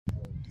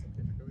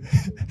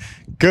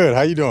Good.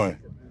 How you doing?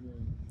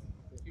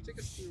 Can you take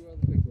us through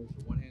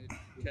the one-handed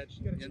catch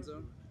in the end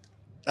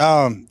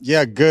zone?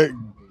 Yeah, good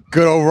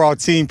overall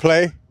team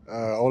play.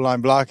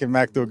 O-line block and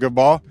Mac threw a good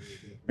ball,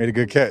 made a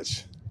good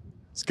catch.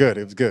 It's good.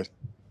 It was good.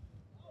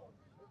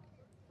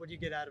 What do you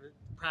get out of it?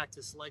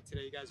 Practice like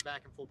today? You guys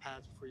back in full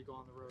pads before you go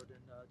on the road and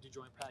do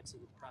joint practice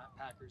with the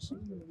Packers.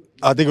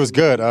 I think it was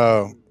good.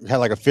 We had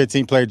like a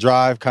 15-play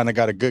drive, kind of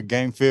got a good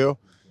game feel,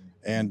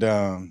 and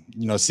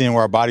seeing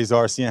where our bodies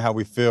are, seeing how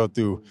we feel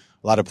through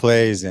a lot of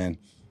plays, and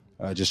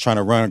just trying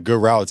to run good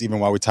routes even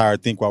while we're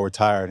tired, think while we're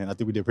tired, and I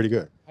think we did pretty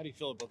good. How do you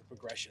feel about the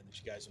progression that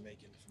you guys are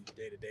making from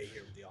day to day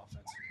here with the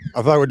offense?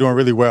 I feel like we're doing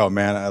really well,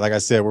 man. Like I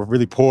said, we're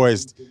really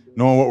poised,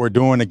 knowing what we're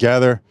doing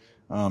together,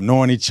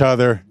 knowing each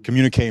other,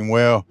 communicating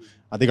well.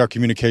 I think our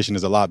communication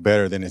is a lot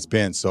better than it's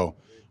been. So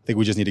I think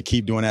we just need to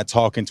keep doing that,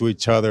 talking to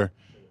each other,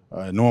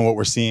 knowing what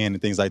we're seeing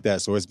and things like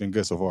that. So it's been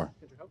good so far.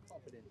 How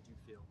confident do you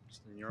feel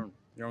just in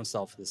your own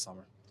self this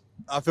summer?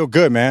 I feel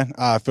good, man.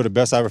 I feel the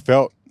best I ever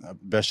felt,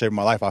 best shape of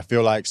my life. I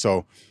feel like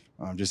so.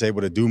 I'm just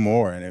able to do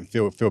more and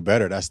feel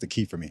better. That's the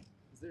key for me.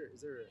 Is there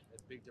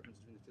a big difference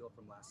between the feel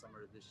from last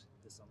summer to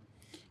this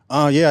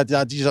summer? Yeah,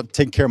 I just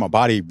taking care of my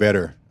body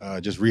better,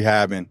 just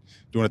rehabbing,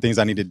 doing the things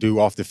I need to do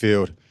off the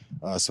field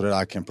so that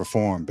I can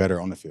perform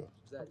better on the field.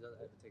 Does that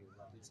take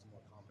at least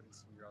more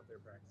confidence when you're out there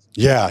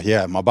practicing?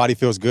 Yeah, my body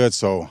feels good,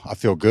 so I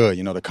feel good.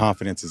 You know, the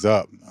confidence is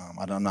up.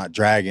 I'm not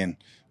dragging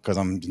because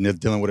I'm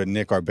dealing with a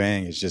nick or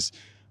bang. It's just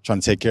trying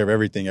to take care of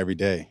everything every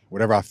day.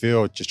 Whatever I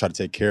feel, just try to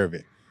take care of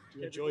it. Do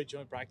you enjoy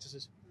joint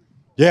practices?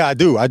 Yeah, I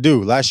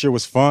do. Last year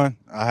was fun.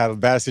 I had a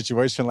bad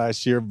situation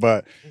last year,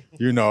 but,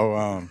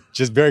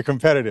 just very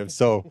competitive.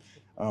 So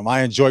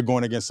I enjoy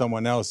going against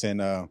someone else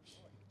and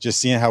just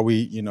seeing how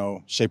we,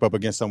 shape up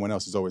against someone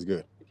else is always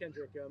good.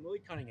 Kendrick,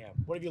 Malik Cunningham,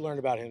 what have you learned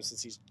about him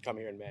since he's come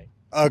here in May?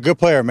 Good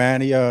player,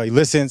 man. He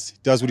listens,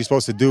 does what he's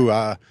supposed to do.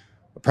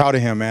 Proud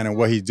of him, man, and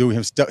what he's doing.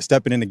 Him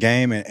stepping in the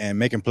game and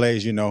making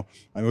plays, it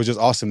was just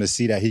awesome to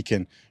see that he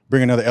can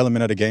bring another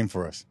element of the game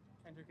for us.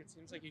 Kendrick, it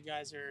seems like you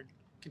guys are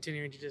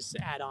continuing to just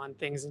add on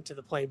things into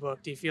the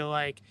playbook. Do you feel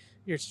like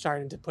you're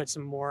starting to put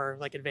some more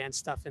like advanced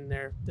stuff in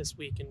there this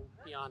week and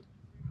beyond?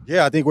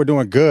 Yeah, I think we're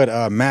doing good.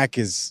 Mac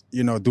is,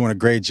 doing a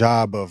great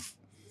job of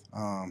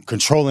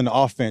controlling the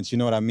offense. You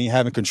know what I mean?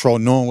 Having control,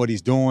 knowing what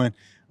he's doing.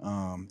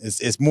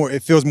 It's more.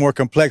 It feels more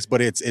complex, but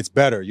it's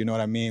better. You know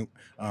what I mean?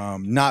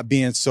 Not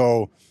being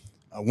so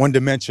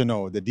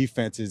one-dimensional. The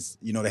defense is,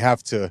 they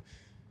have to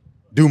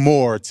do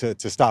more to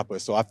stop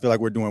us. So I feel like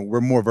we're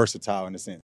more versatile in a sense.